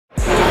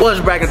What's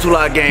back in Too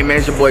Loud Game, man?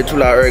 It's your boy Too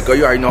Loud Erico.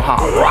 You already know how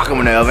I'm rocking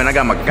with that, and I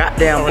got my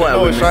goddamn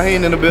boy with me.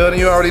 Shaheen in the building.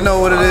 You already know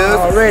what it is.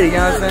 Already, you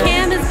know what I'm saying?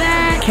 Cam is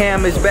back.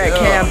 Cam is back. Yeah.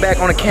 Cam back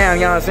on the cam,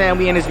 you know what I'm saying?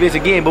 We in this bitch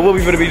again, but what we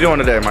finna be doing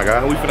today, my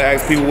guy? We finna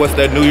ask people what's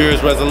that New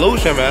Year's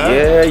resolution,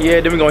 man. Yeah,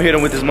 then we gonna hit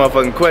them with this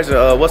motherfucking question.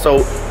 What's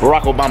old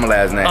Barack Obama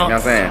last name? You know what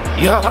I'm saying?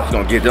 Yeah. Just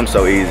gonna get them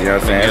so easy, you know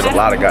what I'm saying? There's a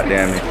lot of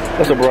goddamn.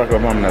 What's up, Barack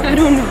Obama last name? I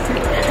don't know.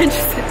 I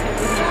just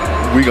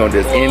said we gonna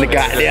just end the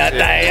goddamn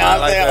thing, you know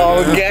what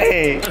I'm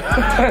saying?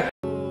 Okay.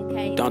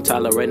 Don't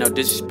tolerate no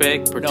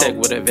disrespect. Protect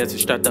with a vest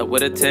and strapped up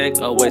with a tech.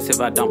 Always if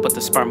I don't put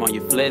the sperm on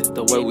your flesh.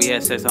 The way we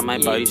had sex, I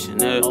might buy you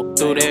Chanel.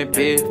 Through that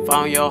bitch,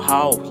 found your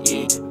house.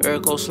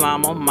 Ergo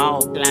slime on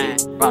mouth.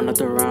 Round up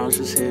the rounds,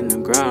 just hitting the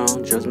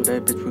ground. Just with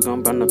that bitch, we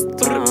gon' burn up the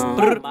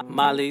town.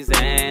 Molly's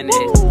and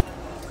it.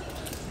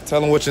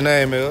 Tell them what your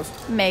name is.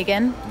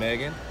 Megan.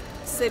 Megan.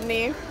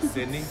 Sydney.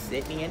 Sydney.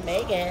 Sydney and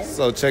Megan.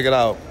 So check it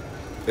out.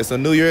 It's a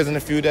New Year's in a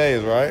few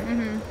days, right?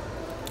 Mm-hmm.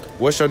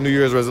 What's your New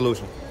Year's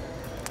resolution?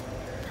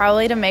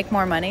 Probably to make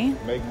more money.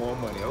 Make more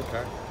money,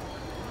 okay.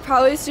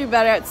 Probably to do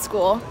better at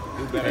school.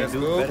 Do better at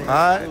school?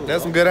 Alright,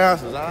 that's some good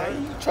answers.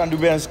 Alright. Trying to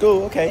do better in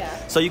school, okay.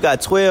 Yeah. So you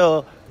got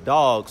 12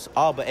 dogs,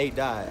 all but 8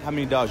 died. How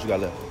many dogs you got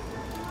left?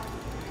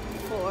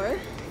 4.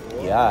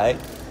 Yeah, alright.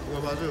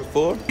 What about you?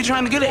 4? You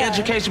trying to get an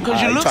education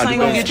because your looks ain't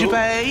gonna get you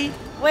paid.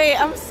 Wait,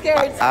 I'm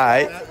scared.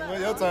 Alright.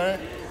 Your turn.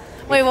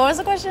 Wait, what was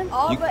the question?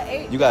 All but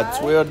 8 You got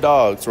 12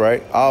 dogs,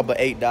 right? All but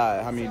 8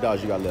 died. How many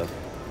dogs you got left?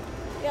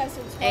 Yeah, so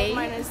 12 8.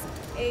 minus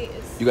 8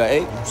 is... You got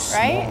 8?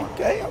 Right?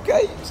 Okay.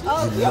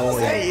 Oh, Yeah. I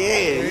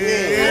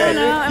don't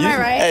know. Am I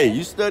right? Hey,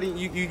 you study,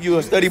 you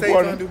a study Say you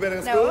partner? gonna do better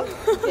in No.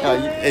 school?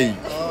 Hey,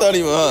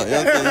 study,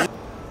 huh?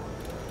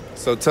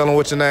 So tell them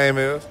what your name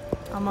is.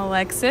 I'm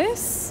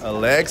Alexis.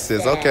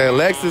 Alexis. Okay,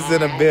 Alexis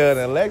in the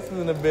building. Alexis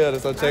in the building.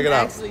 So check it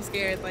out. I'm actually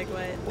scared. Like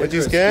what? What,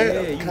 you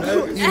scared? You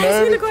nervous?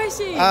 Ask me the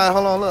question. All right,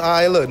 hold on. Look. All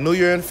right, look. New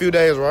Year in a few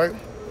days, right?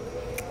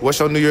 What's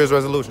your New Year's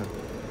resolution?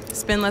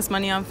 Spend less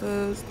money on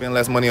food. Spend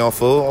less money on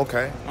food.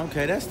 Okay.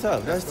 Okay, that's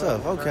tough.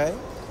 Okay.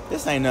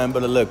 This ain't nothing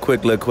but a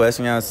quick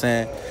question, you know what I'm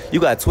saying? You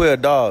got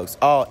 12 dogs,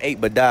 all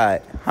 8 but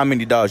died. How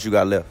many dogs you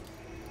got left?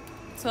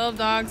 12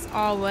 dogs,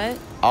 all what?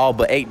 All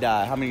but 8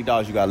 died. How many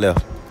dogs you got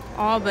left?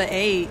 All but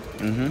 8.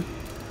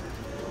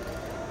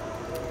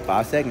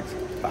 5 seconds.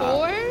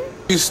 4?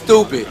 You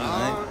stupid.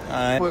 All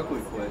right.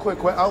 Quick.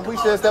 Oh, we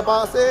should step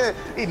outside.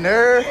 He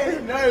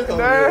nervous.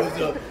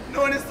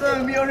 Knowing his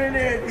son be on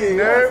there. He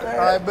nervous. All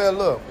right, bet.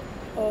 Look.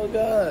 Oh,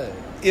 God.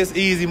 It's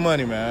easy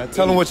money, man.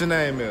 Tell them what your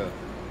name is.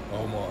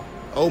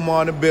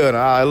 Omar in the building.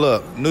 All right,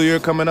 look. New Year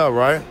coming up,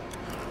 right?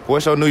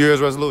 What's your New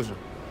Year's resolution?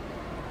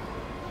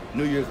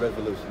 New Year's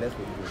resolution. That's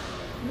what you do.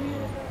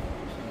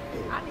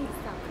 I need to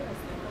stop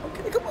cussing.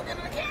 Okay, come on, get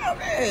in the camera,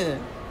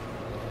 man.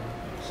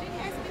 She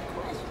asked me a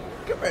question.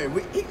 Come here.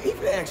 He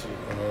can ask you.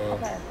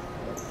 Okay.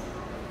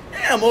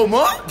 Damn,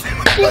 Omar.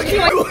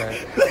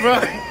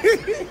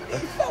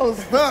 So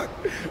stuck.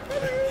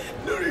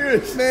 New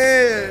Year's.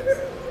 Man.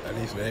 I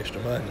need some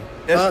extra money.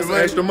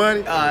 Extra money?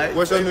 All right.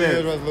 What's your New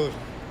Year's resolution?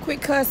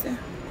 Quit cussing.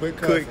 Quick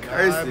cursing.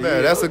 cursing.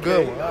 That's a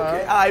good one. All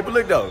right, but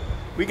look though.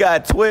 We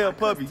got 12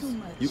 puppies.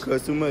 You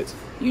cuss too much?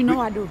 You know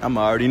I do. I'm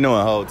already knowing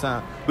the whole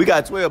time. We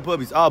got 12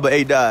 puppies, all but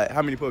 8 died.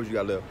 How many puppies you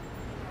got left?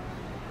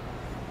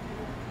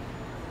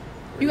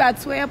 You got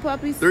 12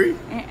 puppies? 3.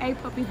 And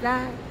 8 puppies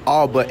died?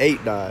 All but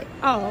 8 died.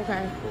 Oh,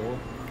 okay.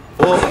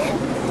 4.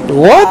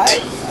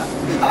 What?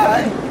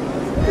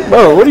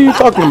 Bro, what are you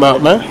talking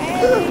about, man?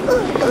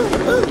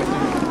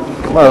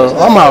 Bro,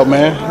 I'm out,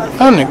 man.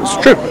 That nigga's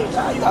tripping.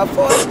 You got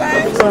 4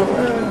 bags?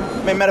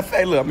 Man, matter of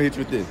fact, look, I'm gonna hit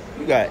you with this.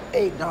 You got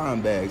 8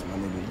 dime bags, my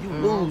nigga. You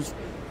lose.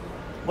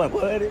 What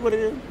it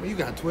is? You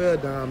got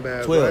 12 dime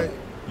bags, 12. right?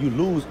 We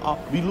lose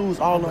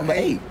all of them but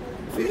 8.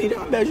 15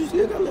 dime bags you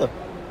still got left.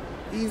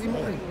 Easy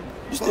money.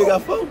 You still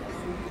got 4? Your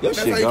That's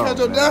shit how you gone, catch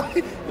your man.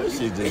 dime. Your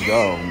shit just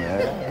gone,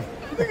 man.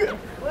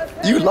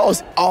 You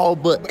lost all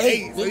but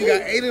 8. So you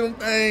got 8 of them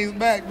things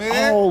back,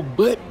 man. All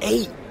but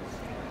 8.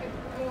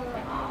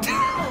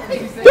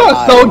 You're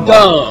so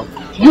dumb.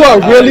 You are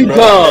really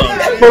dumb.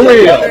 For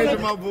real. Thank you,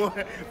 my boy.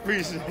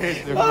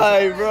 Appreciate you. All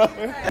right, bro.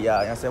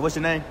 Yeah, I said, what's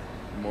your name?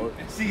 Mark.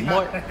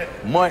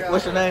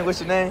 What's your name?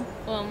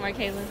 Well, Mark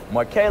Kaylin.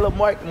 Mark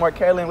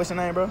Kaylin. What's your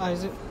name, bro?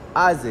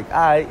 Isaac.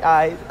 All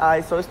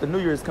right. So it's the New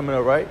Year's coming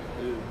up, right?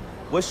 Yeah.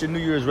 What's your New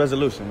Year's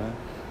resolution, man?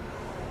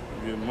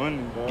 Get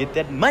money, dog. Get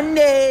that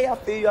money. I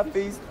feel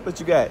you. What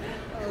you got?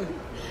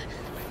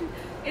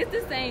 It's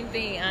the same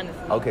thing,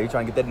 honestly. Okay, you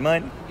trying to get that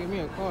money? Give me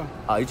a car.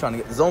 Oh, you trying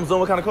to get Zoom?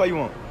 What kind of car you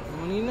want? I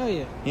don't even know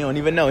yet. He don't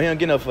even know. He don't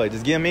get no fuck.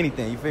 Just give him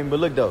anything. You feel me?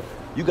 But look though,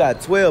 you got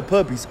 12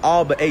 puppies,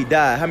 all but 8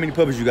 died. How many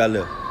puppies you got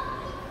left?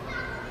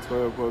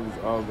 12 puppies,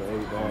 all but 8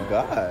 Oh died.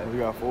 God. You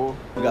got 4?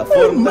 You got 4.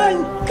 Oh my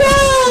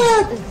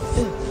God!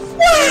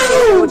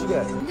 What you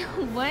got?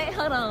 What?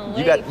 Hold on.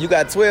 Wait. You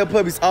got 12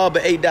 puppies, all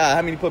but 8 died.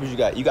 How many puppies you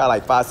got? You got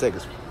like 5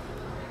 seconds.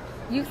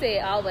 You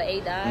said all but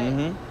 8 died?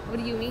 Mm-hmm. What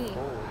do you mean?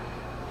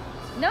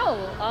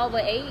 No, all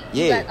but 8?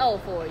 Yeah. You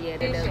got, 4. Yeah,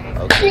 that does.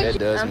 Okay, that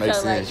does I'm make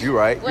so sense. like, you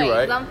right. Wait, You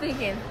right. I'm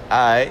thinking. All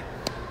right.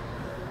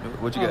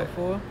 What you got?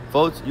 4.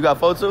 4? You got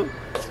 4 too?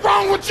 What's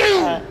wrong with you?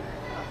 All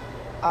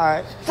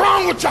right. What's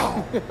wrong with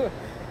y'all?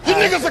 You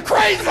niggas are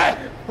crazy.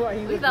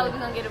 We thought we were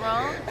gonna get it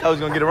wrong. I was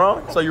gonna get it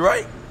wrong. So you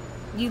right?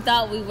 You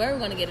thought we were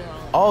gonna get it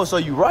wrong. Oh, so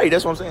you right?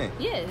 That's what I'm saying.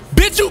 Yes.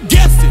 Bitch, you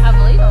guessed it. I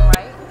believe I'm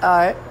right. All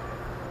right.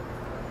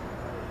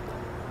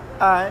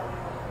 All right.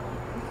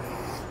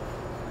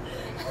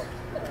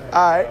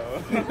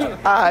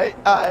 Alright.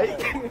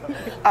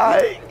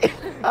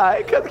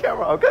 Alright. Cut the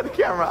camera off. Cut the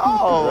camera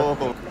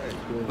off.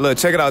 Look,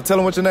 check it out. Tell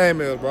them what your name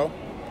is, bro.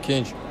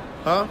 Kendrick.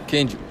 Huh?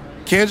 Kendrick.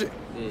 Kendrick?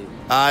 Yeah.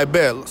 I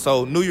bet.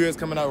 So New Year's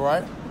coming out,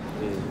 right?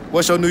 Yeah.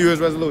 What's your New Year's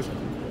resolution?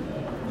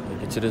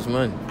 Get to this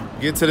money.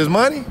 Get to this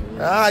money?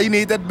 You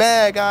need that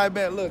bag. I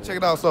bet. Look, check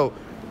it out. So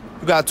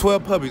you got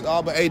 12 puppies.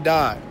 All but 8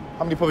 died.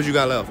 How many puppies you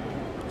got left?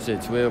 You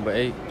said 12 but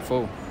 8,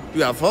 4. You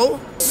got 4?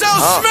 So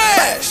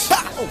smash.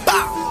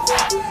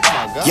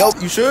 Yo,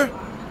 you sure?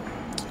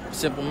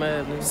 Simple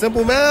math, nigga.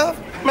 Simple math?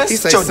 Man, He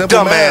say sit your simple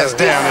dumb math. ass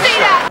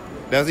down.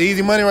 That's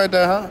easy money right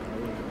there, huh?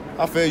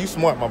 I feel you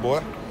smart, my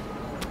boy.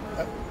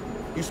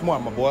 You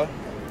smart, my boy.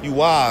 You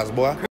wise,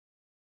 boy.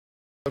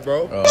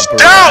 Bro.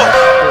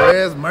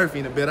 Perez Murphy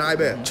in the building, I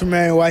bet.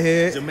 Jermaine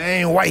Whitehead.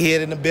 Jermaine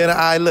Whitehead in the building,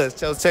 I look.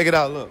 Check it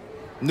out, look.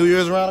 New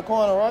Year's around the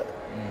corner, right?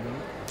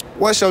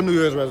 What's your New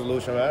Year's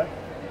resolution, man?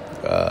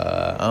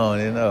 I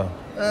don't even know.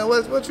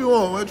 What you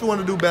want? What you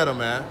want to do better,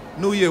 man?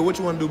 New Year, what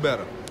you want to do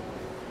better?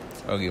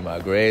 I'll get my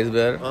grades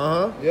better.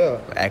 Yeah.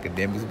 My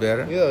academics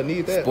better. Yeah,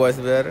 need that. Sports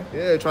better.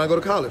 Yeah, trying to go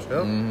to college,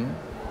 yeah.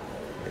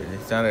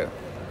 Just trying to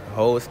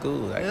hold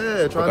school. Like, Yeah, trying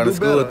work to on do the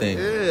school better. thing.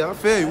 Yeah, I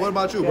feel you. What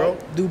about you, bro?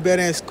 Do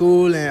better in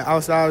school and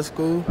outside of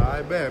school.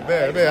 I bet.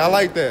 I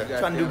like that.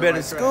 Trying to do better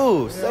in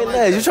school. Say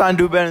less. You trying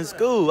to do better in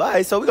school. All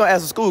right, so we're going to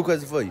ask a school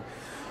question for you.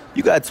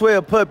 You got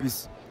 12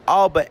 puppies.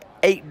 All but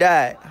 8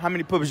 died. How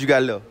many puppies you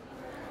got left?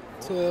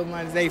 12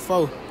 minus 8,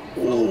 4. Hit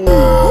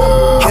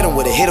him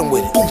with it, hit him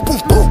with it. Boom, boom,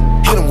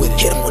 boom. Hit him with it,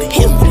 hit him with it,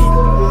 hit him with it.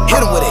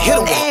 Hit him with it, hit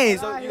him with it. Dang,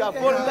 so you got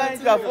 4 of them things?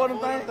 You got 4 of them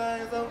things?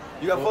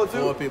 You got 4 too?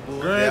 4 people.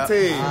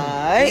 Guaranteed.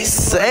 I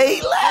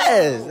say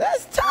less.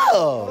 That's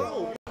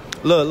tough.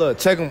 Look,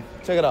 check it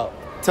out.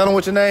 Tell them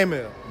what your name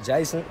is.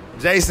 Jason.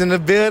 Jason in the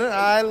building. All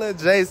right, look.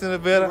 Jason in the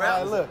building. All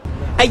right, look.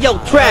 Hey yo,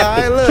 traffic, All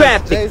right, look.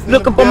 traffic. Jason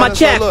Looking in the for my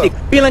building. So, look,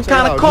 chapstick. Feeling check it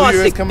kind out. of New Year's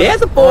caustic. coming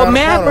There's a around Ford the corner,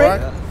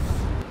 Maverick. right?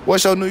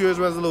 What's your New Year's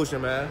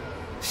resolution, man?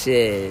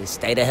 Shit,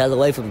 stay the hell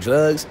away from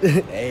drugs.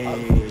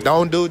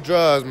 Don't do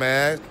drugs,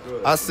 man.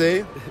 I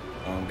see.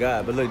 Oh,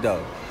 God. But look,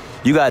 though.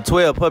 You got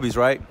 12 puppies,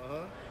 right?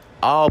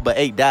 All but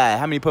 8 died.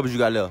 How many puppies you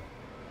got left?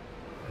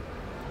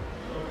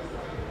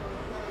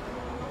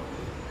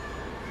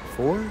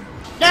 4?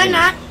 They're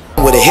not.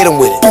 With it, hit him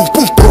with it. Boom,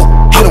 boom,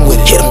 boom. Hit him with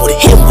it, hit him with it,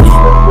 hit him with it.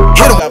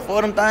 Hit him. Got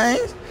 4 of them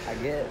things? I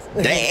guess.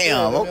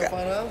 Damn, okay.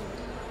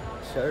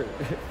 Sure.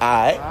 All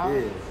right.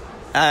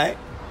 All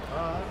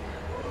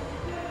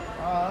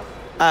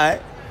right.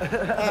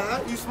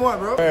 You smart,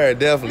 bro. All right,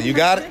 definitely. You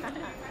got it?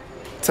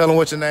 Tell them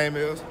what your name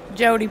is.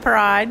 Jody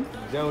Pride.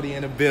 Jody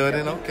in the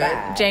building,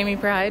 okay. Jamie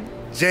Pride.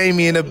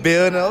 Jamie in the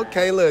building,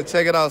 okay. Look,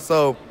 check it out.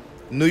 So,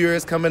 New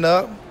Year's coming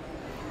up.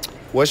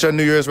 What's your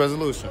New Year's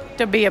resolution?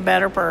 To be a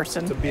better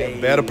person. To be a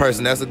better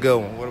person. That's a good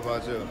one. What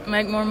about you?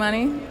 Make more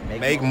money.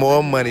 Make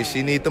more money.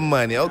 She need the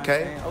money.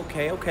 Okay.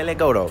 Okay. Let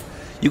go, though.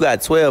 You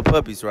got 12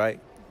 puppies, right?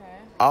 Okay.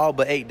 All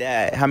but 8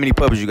 died. How many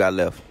puppies you got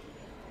left?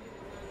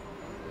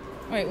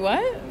 Wait,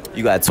 what?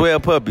 You got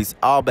 12 puppies.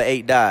 All but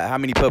 8 died. How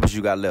many puppies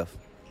you got left?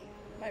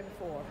 Maybe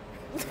 4.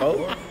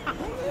 Oh.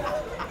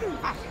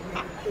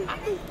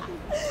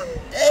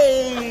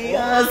 Hey, you know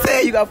what I'm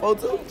saying? You got 4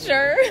 too?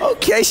 Sure.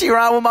 Okay, she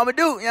ride with Mama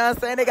Duke. You know what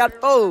I'm saying? They got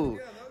 4. All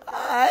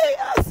right,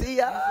 I see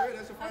y'all. I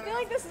feel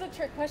like this is a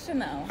trick question,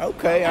 though.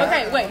 Okay.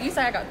 Okay, wait. You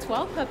said I got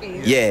 12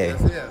 puppies. Yeah.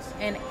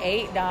 And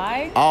 8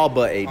 died? All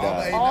but 8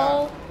 died.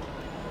 All. So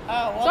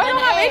I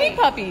don't have any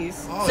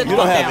puppies. You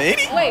don't have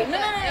any? Wait, no.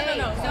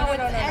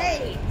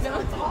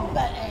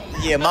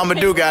 Yeah, Mama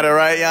Duke got it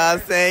right. You know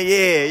what I'm saying?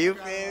 Yeah, you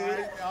feel me?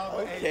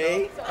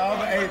 Okay. All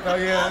but 8, though,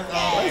 yeah.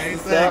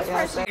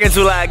 It's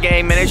Too Loud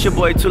Gang, man. It's your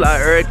boy Too Loud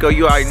Erico.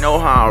 You already know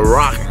how I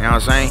rock. You know what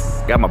I'm saying?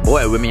 Got my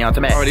boy with me, you know what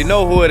I'm saying? Already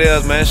know who it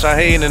is, man.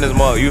 Shaheen in his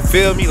mug. You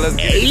feel me? Let's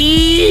get it.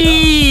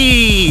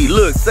 Hey,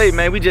 look, say,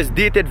 man, we just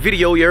did that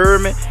video, you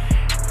heard me?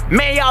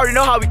 Man, y'all already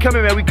know how we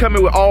coming, man. We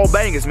coming with all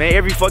bangers, man.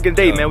 Every fucking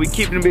day, man. We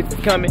keeping them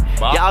bitches coming.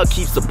 Y'all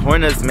keep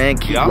supporting us, man.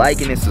 Keep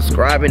liking and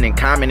subscribing and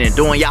commenting and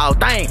doing y'all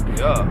thing.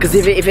 Cause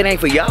if it ain't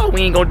for y'all,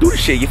 we ain't gonna do the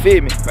shit. You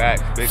feel me?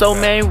 Facts. So,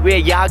 man,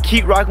 y'all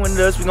keep rocking with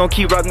us. We gonna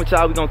keep rocking with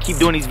y'all. We gonna keep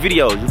doing these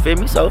videos. You feel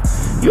me? So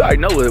you already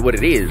know what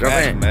it is,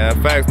 right,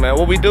 man? Facts, man.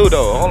 What we do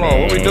though? Hold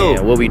on. What we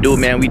do? What we do,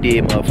 man? We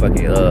did,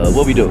 motherfucking.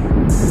 What we do?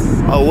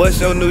 Oh, what's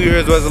your New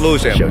Year's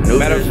resolution?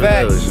 Matter of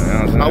fact,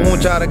 I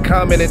want y'all to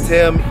comment and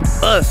tell me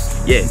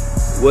Yeah.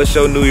 What's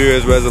your New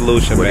Year's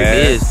resolution, what man? What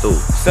it is, dude.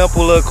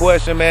 Simple little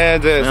question,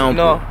 man. Just, you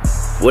know.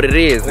 What it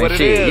is what and it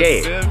shit,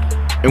 is,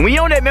 yeah. And we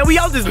on that, man. We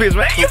out this bitch,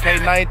 man.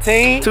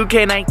 2K19.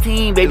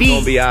 2K19, baby. It's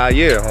gonna be our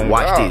year.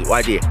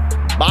 Watch this.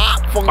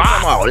 Bob, come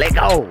on, let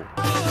go.